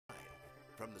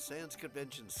From the Sands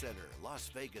Convention Center, Las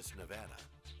Vegas, Nevada,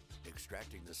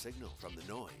 extracting the signal from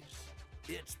the noise,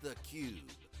 it's theCUBE,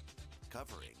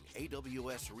 covering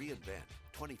AWS reInvent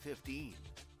 2015.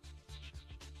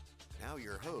 Now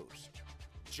your host,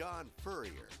 John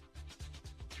Furrier.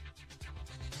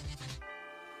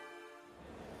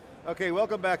 Okay,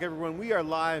 welcome back everyone. We are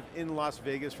live in Las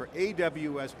Vegas for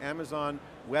AWS Amazon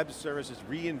Web Services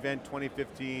reInvent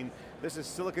 2015. This is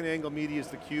SiliconANGLE Media's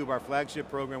theCUBE, our flagship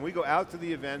program. We go out to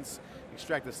the events,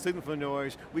 extract the signal from the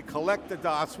noise, we collect the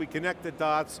dots, we connect the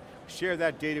dots, share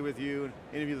that data with you, and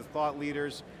interview the thought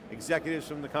leaders, executives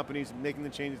from the companies making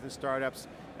the changes in startups,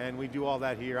 and we do all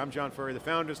that here. I'm John Furrier, the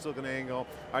founder of SiliconANGLE.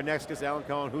 Our next guest is Alan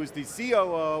Cohen, who's the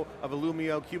COO of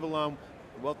Illumio, CUBE alum.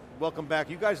 Welcome back.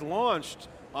 You guys launched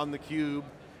on theCUBE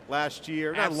last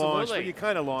year. Absolutely. Not launched, but you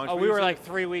kind of launched. Oh, we were like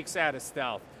 3 weeks out of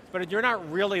stealth. But you're not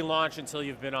really launched until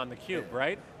you've been on theCUBE,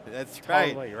 right? That's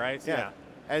totally, right? Yeah.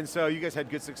 And so you guys had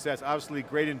good success, obviously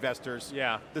great investors.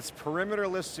 Yeah. This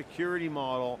perimeterless security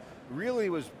model really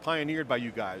was pioneered by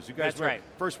you guys. You guys That's were right.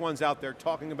 First ones out there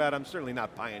talking about it. I'm certainly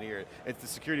not pioneered. It's the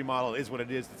security model, is what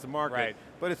it is, it's the market. Right.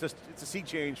 But it's a sea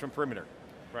change from perimeter.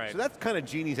 Right. So that's kind of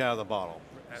genie's out of the bottle.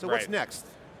 So what's next?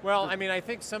 Well, I mean, I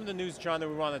think some of the news, John, that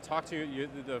we want to talk to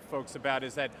the folks about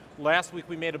is that last week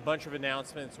we made a bunch of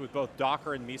announcements with both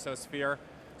Docker and Mesosphere.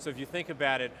 So if you think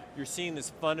about it, you're seeing this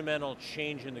fundamental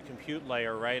change in the compute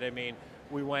layer, right? I mean,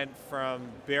 we went from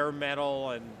bare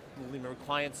metal and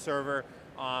client server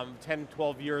 10,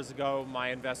 12 years ago. My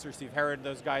investor, Steve Herod,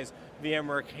 those guys,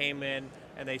 VMware came in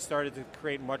and they started to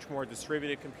create much more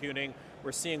distributed computing.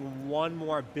 We're seeing one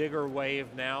more bigger wave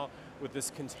now with this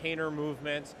container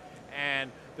movement.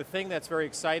 And the thing that's very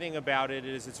exciting about it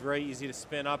is it's very easy to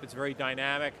spin up, it's very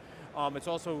dynamic. It's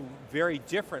also very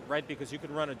different, right? Because you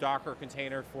can run a Docker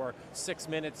container for 6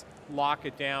 minutes, lock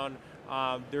it down.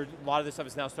 A lot of this stuff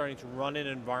is now starting to run in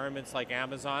environments like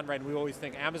Amazon, right? And we always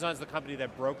think Amazon's the company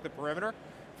that broke the perimeter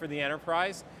for the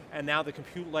enterprise, and now the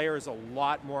compute layer is a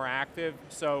lot more active.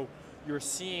 So you're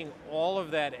seeing all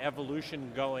of that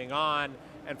evolution going on.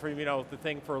 And for the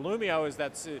thing for Illumio is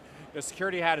that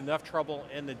security had enough trouble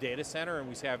in the data center, and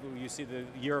you see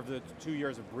the 2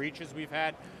 years of breaches we've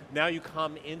had. Now you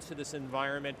come into this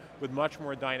environment with much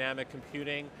more dynamic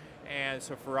computing, and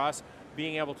so for us,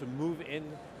 being able to move in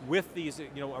with these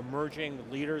emerging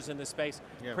leaders in this space,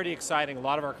 pretty exciting. A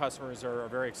lot of our customers are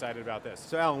very excited about this.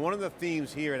 So Alan, one of the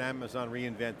themes here at Amazon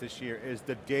reInvent this year is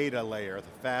the data layer,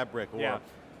 the fabric, or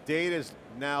data is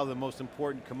now the most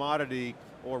important commodity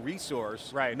or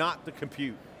resource, not the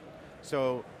compute.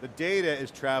 So the data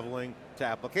is traveling to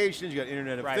applications, you got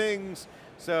Internet of Things,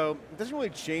 so it doesn't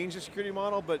really change the security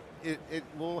model, but it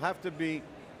will have to be,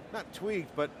 not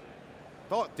tweaked, but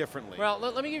thought differently. Well,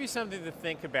 let me give you something to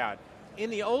think about.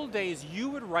 In the old days, you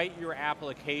would write your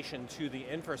application to the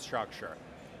infrastructure,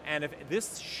 and if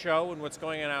this show and what's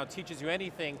going on now teaches you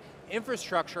anything,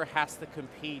 infrastructure has to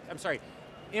compete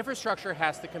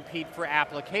for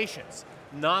applications,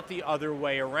 not the other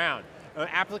way around.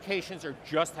 Applications are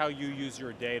just how you use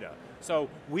your data. So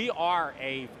we are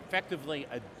effectively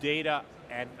a data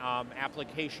and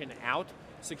application out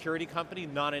security company,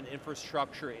 not an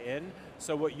infrastructure in.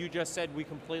 So what you just said, we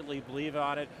completely believe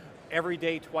on it. Every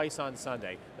day, twice on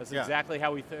Sunday. That's exactly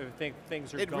how we think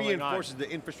things are going on. It reinforces the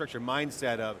infrastructure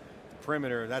mindset of the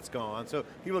perimeter, that's gone. So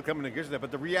people are coming to grips with that,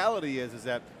 but the reality is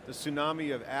that the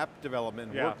tsunami of app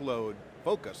development and workload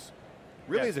focus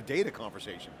really is a data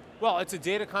conversation. Well, it's a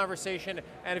data conversation,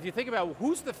 and if you think about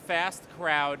who's the fast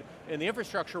crowd in the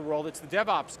infrastructure world, it's the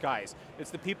DevOps guys. It's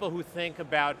the people who think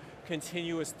about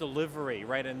continuous delivery,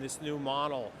 right, in this new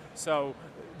model. So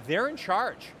they're in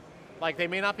charge. Like, they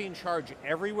may not be in charge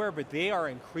everywhere, but they are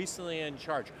increasingly in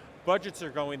charge. Budgets are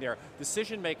going there,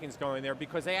 decision making's going there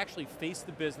because they actually face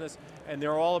the business and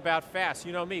they're all about fast.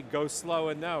 You know me, go slow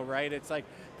and no, right? It's like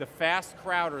the fast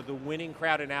crowd or the winning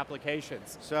crowd in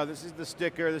applications. So this is the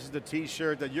sticker, this is the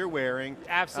t-shirt that you're wearing.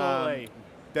 Absolutely.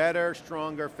 Better,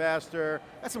 stronger, faster.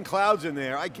 That's some clouds in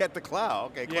there. I get the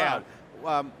cloud, okay, cloud.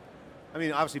 I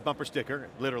mean, obviously bumper sticker,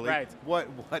 literally. Right.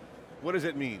 What does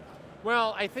it mean?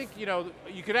 Well, I think,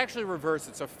 you could actually reverse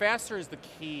it. So faster is the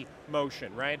key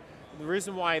motion, right? The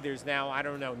reason why there's now, I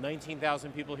don't know,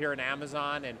 19,000 people here in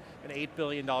Amazon and an $8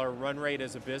 billion run rate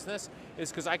as a business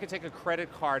is because I could take a credit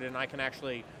card and I can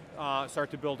actually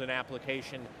start to build an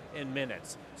application in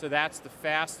minutes. So that's the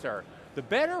faster. The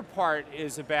better part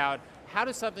is about how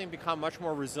does something become much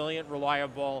more resilient,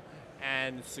 reliable,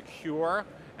 and secure.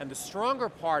 And the stronger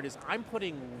part is I'm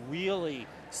putting really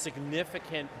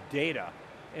significant data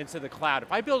into the cloud.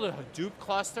 If I build a Hadoop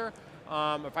cluster,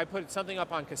 if I put something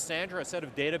up on Cassandra, a set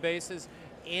of databases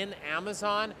in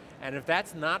Amazon, And if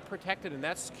that's not protected and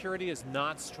that security is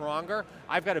not stronger,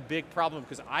 I've got a big problem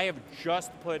because I have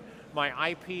just put my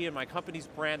IP and my company's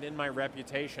brand in my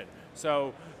reputation.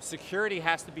 So security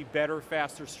has to be better,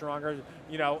 faster, stronger.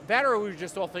 You know, that or we were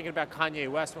just all thinking about Kanye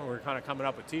West when we were kind of coming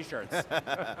up with t-shirts.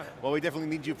 Well, we definitely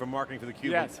need you for marketing for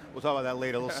theCUBE. Yes. We'll talk about that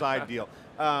later, a little side deal.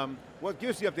 Well,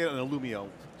 give us the update on Illumio.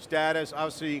 Status,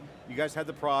 obviously, you guys had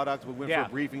the product, we went for a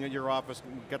briefing at your office,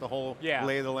 and got the whole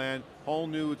lay of the land, whole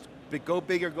new, go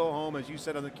big or go home, as you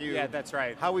said on theCUBE. Yeah, that's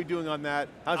right. How are we doing on that?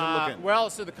 How's it looking? Well,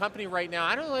 so the company right now,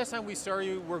 I don't know the last time we saw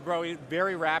you, we're growing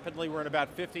very rapidly. We're in about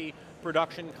 50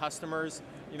 production customers.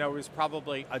 You know, it was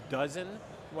probably a dozen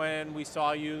when we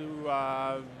saw you,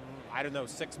 I don't know,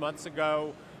 6 months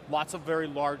ago. Lots of very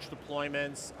large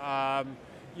deployments.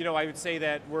 You know, I would say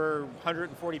that we're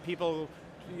 140 people.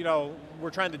 You know, we're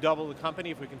trying to double the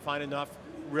company if we can find enough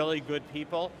really good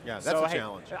people. Yeah, that's a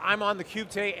challenge. I'm on theCUBE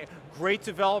today. Great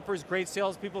developers, great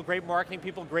salespeople, great marketing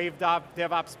people, great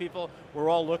DevOps people. We're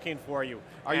all looking for you.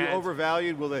 Are you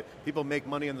overvalued? Will the people make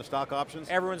money on the stock options?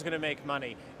 Everyone's going to make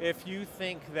money. If you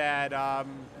think that, well,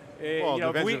 you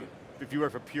know, if you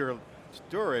work for Pure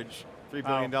Storage, $3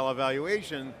 billion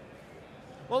valuation.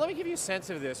 Well, let me give you a sense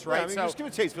of this, right? Yeah, I mean, just give a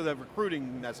taste for the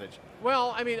recruiting message.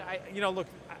 Well, I mean, you know, look,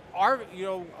 you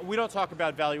know, we don't talk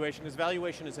about valuation because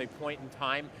valuation is a point in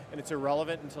time and it's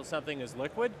irrelevant until something is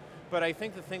liquid. But I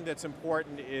think the thing that's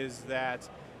important is that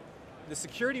the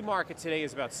security market today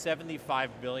is about $75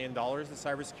 billion, the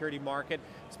cybersecurity market.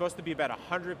 It's supposed to be about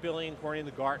 $100 billion according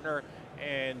to Gartner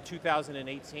in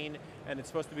 2018, and it's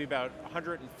supposed to be about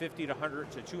 150 to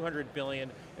 200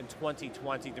 billion in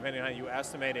 2020, depending on how you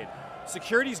estimate it.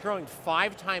 Security is growing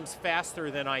 5 times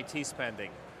faster than IT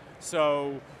spending.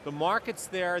 So the market's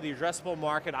there, the addressable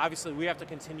market, obviously we have to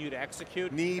continue to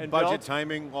execute. Need, budget,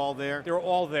 timing, all there? They're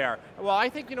all there. Well, I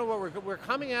think, you know, what we're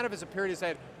coming out of is a period is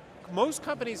that most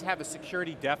companies have a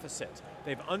security deficit.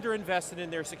 They've underinvested in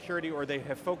their security or they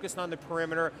have focused on the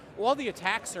perimeter. All the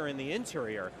attacks are in the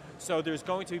interior. So there's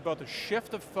going to be both a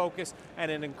shift of focus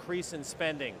and an increase in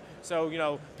spending. So, you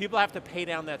know, people have to pay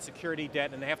down that security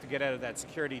debt and they have to get out of that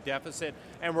security deficit.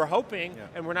 And we're hoping,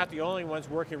 and we're not the only ones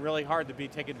working really hard to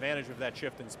take advantage of that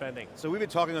shift in spending. So we've been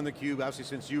talking on theCUBE, obviously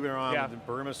since you've been on, the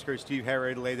perimeter security, Steve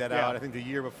Herrera laid that out, I think the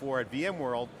year before at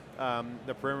VMworld,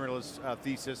 the perimeterless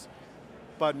thesis.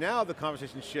 But now the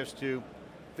conversation shifts to,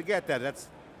 forget that, that's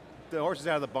the horse is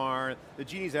out of the barn, the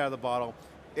genie's out of the bottle.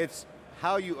 It's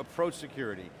how you approach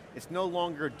security. It's no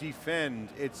longer defend,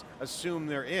 it's assume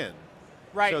they're in.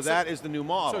 Right. So that is the new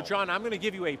model. So John, I'm going to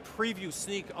give you a preview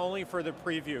sneak only for the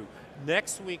preview.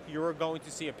 Next week, you're going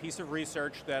to see a piece of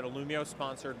research that Illumio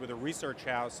sponsored with a research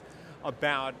house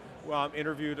about, well,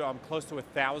 interviewed close to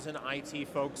 1,000 IT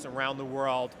folks around the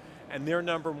world, and their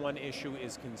 #1 issue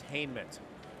is containment,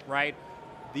 right?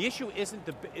 The issue isn't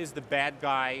is the bad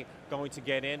guy going to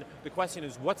get in? The question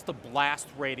is, what's the blast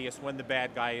radius when the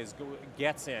bad guy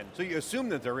gets in? So you assume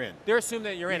that they're in. They're assuming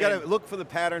that you're in. You got to look for the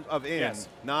pattern of in,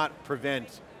 not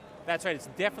prevent. That's right, it's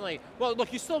definitely, well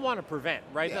look, you still want to prevent,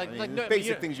 right? Yeah, I mean,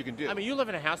 basic things you can do. I mean, you live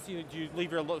in a house, do you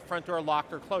leave your front door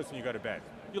locked or closed when you go to bed?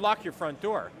 You lock your front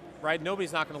door. Right,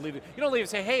 nobody's not going to leave it. You don't leave and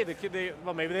say, hey,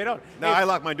 well, maybe they don't. No, hey, I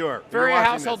lock my door. For your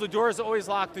household, the door is always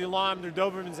locked, the alarm, the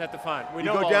Doberman's at the front. We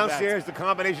know go all downstairs, the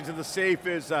combination to the safe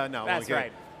is, no. That's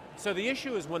right. So the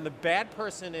issue is when the bad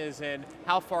person is in,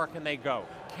 how far can they go?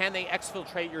 Can they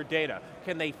exfiltrate your data?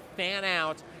 Can they fan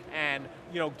out and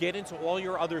get into all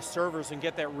your other servers and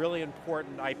get that really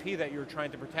important IP that you're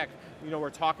trying to protect? We're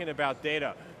talking about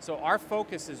data. So our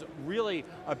focus is really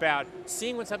about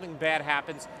seeing when something bad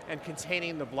happens and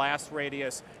containing the blast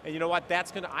radius. And you know what,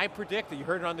 I predict that, you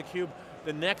heard it on theCUBE,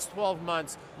 the next 12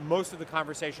 months, most of the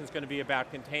conversation is going to be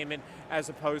about containment as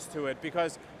opposed to it.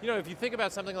 Because, if you think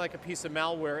about something like a piece of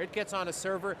malware, it gets on a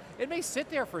server, it may sit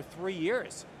there for 3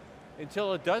 years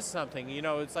until it does something.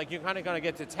 It's like you're kind of going to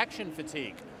get detection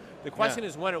fatigue. The question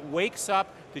is, when it wakes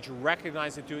up, did you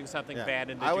recognize it doing something bad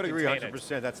and did I would you agree contain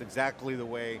 100%. That's exactly the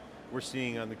way we're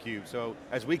seeing on theCUBE. So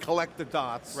as we collect the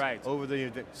dots over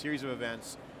the series of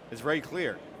events, it's very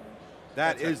clear.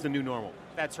 That is the new normal.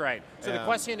 That's right. So the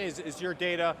question is your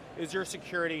data, is your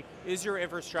security, is your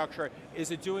infrastructure, is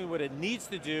it doing what it needs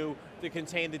to do to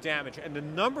contain the damage? And the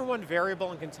 #1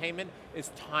 variable in containment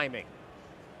is timing.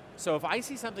 So if I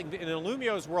see something, in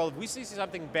Illumio's world, if we see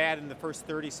something bad in the first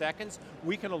 30 seconds,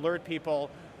 we can alert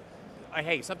people,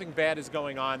 hey, something bad is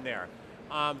going on there.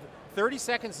 30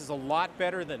 seconds is a lot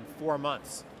better than 4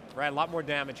 months, right? A lot more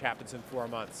damage happens in 4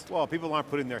 months. Well, people aren't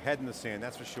putting their head in the sand,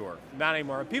 that's for sure. Not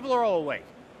anymore. People are all awake.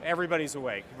 Everybody's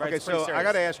awake, right? Okay, so I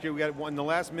got to ask you, we got in the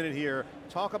last minute here,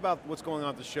 talk about what's going on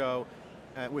at the show.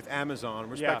 with Amazon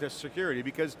with respect to security,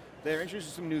 because they're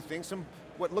introducing some new things, some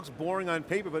what looks boring on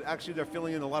paper, but actually they're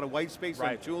filling in a lot of white space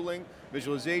on tooling,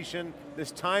 visualization. This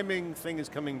timing thing is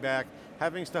coming back,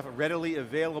 having stuff readily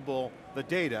available, the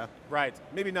data. Right.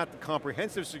 Maybe not the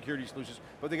comprehensive security solutions,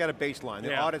 but they got a baseline.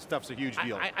 The audit stuff's a huge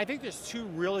deal. I think there's two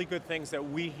really good things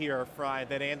that we hear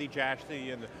that Andy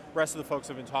Jassy and the rest of the folks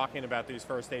have been talking about these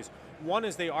first days. One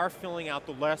is they are filling out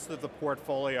the rest of the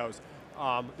portfolios,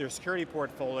 their security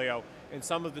portfolio, and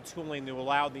some of the tooling to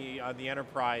allow the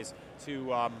enterprise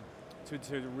to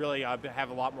really have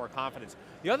a lot more confidence.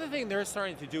 The other thing they're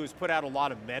starting to do is put out a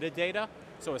lot of metadata.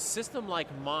 So a system like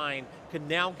mine can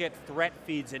now get threat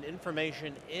feeds and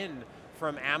information in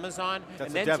from Amazon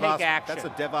and then take action. That's a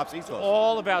DevOps ethos. It's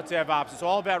all about DevOps. It's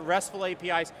all about RESTful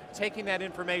APIs, taking that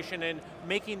information and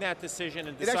making that decision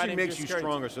and deciding. It actually makes you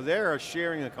stronger. So they're a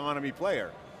sharing economy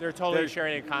player. They're totally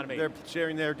sharing economy. They're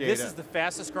sharing their data. This is the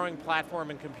fastest growing platform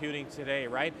in computing today,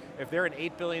 right? If they're an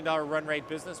 $8 billion run rate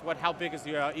business, how big is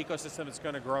the ecosystem that's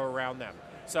going to grow around them?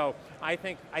 So I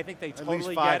think they totally at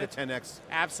least 5 get it. to 10x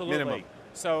Absolutely. minimum.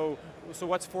 So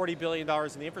what's $40 billion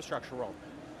in the infrastructure world?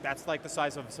 That's like the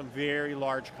size of some very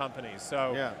large companies.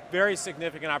 So very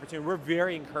significant opportunity. We're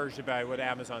very encouraged about what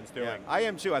Amazon's doing. Yeah, I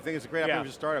am too. I think it's a great opportunity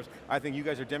for startups. I think you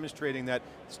guys are demonstrating that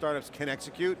startups can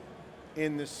execute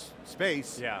in this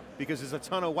space because there's a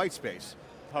ton of white space.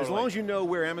 Totally. As long as you know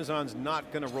where Amazon's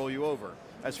not going to roll you over.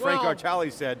 As Frank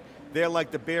Artali said, they're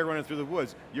like the bear running through the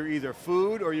woods. You're either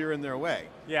food or you're in their way.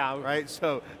 Yeah. Right,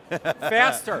 so.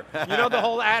 Faster. You know the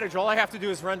whole adage, all I have to do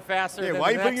is run faster than the next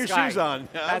guy. Why you bring your shoes on?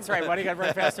 That's right, why do you got to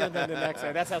run faster than the next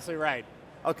guy? That's absolutely right.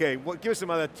 Okay, well, give us some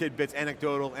other tidbits,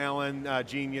 anecdotal, Alan,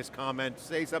 genius, comment,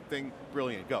 say something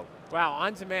brilliant, go. Wow,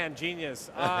 on-demand, genius.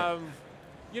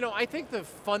 You know, I think the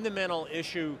fundamental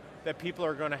issue that people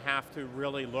are going to have to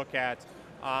really look at,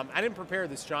 I didn't prepare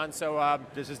this, John, so...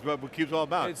 this is what CUBE's all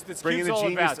about. It's bringing CUBE's the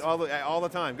genius all all the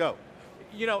time, go.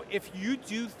 You know, if you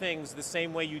do things the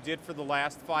same way you did for the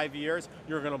last 5 years,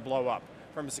 you're going to blow up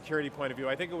from a security point of view.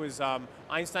 I think it was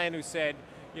Einstein who said,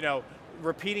 you know,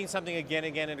 repeating something again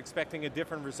and again and expecting a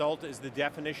different result is the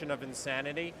definition of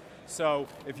insanity. So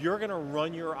if you're going to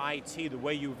run your IT the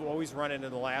way you've always run it in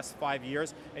the last 5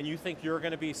 years and you think you're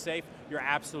going to be safe, you're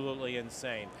absolutely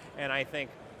insane. And I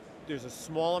think there's a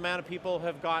small amount of people who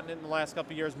have gotten it in the last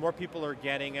couple of years, more people are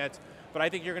getting it, but I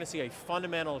think you're going to see a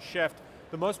fundamental shift.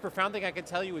 The most profound thing I can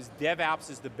tell you is DevOps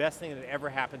is the best thing that ever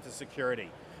happened to security.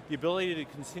 The ability to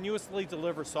continuously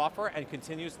deliver software and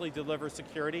continuously deliver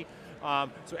security.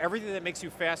 So everything that makes you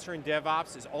faster in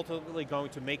DevOps is ultimately going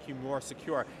to make you more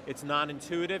secure. It's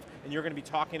non-intuitive, and you're going to be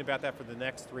talking about that for the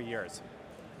next 3 years.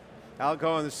 Albert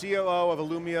Cohen, the COO of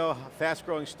Illumio,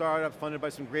 fast-growing startup funded by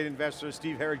some great investors.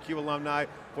 Steve Herod, CUBE alumni,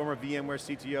 former VMware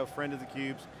CTO, friend of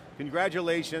theCUBE's.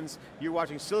 Congratulations. You're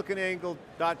watching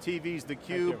SiliconANGLE.tv's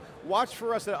theCUBE. Watch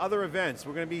for us at other events.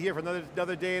 We're going to be here for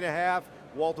another day and a half.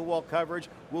 Wall-to-wall coverage.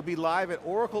 We'll be live at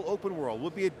Oracle Open World.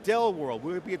 We'll be at Dell World.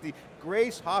 We'll be at the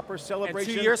Grace Hopper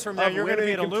celebration. And 2 years from now, you're going to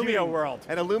be at Illumio World.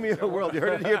 At Illumio World. You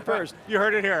heard it here first. You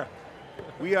heard it here.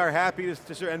 We are happy to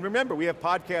serve. And remember, we have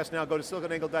podcasts now. Go to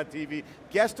SiliconANGLE.tv.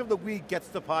 Guest of the week gets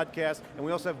the podcast. And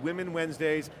we also have Women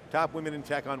Wednesdays, Top Women in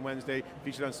Tech on Wednesday,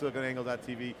 featured on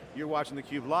SiliconANGLE.tv. You're watching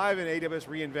theCUBE live in AWS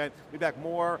reInvent. We'll be back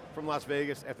more from Las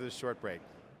Vegas after this short break.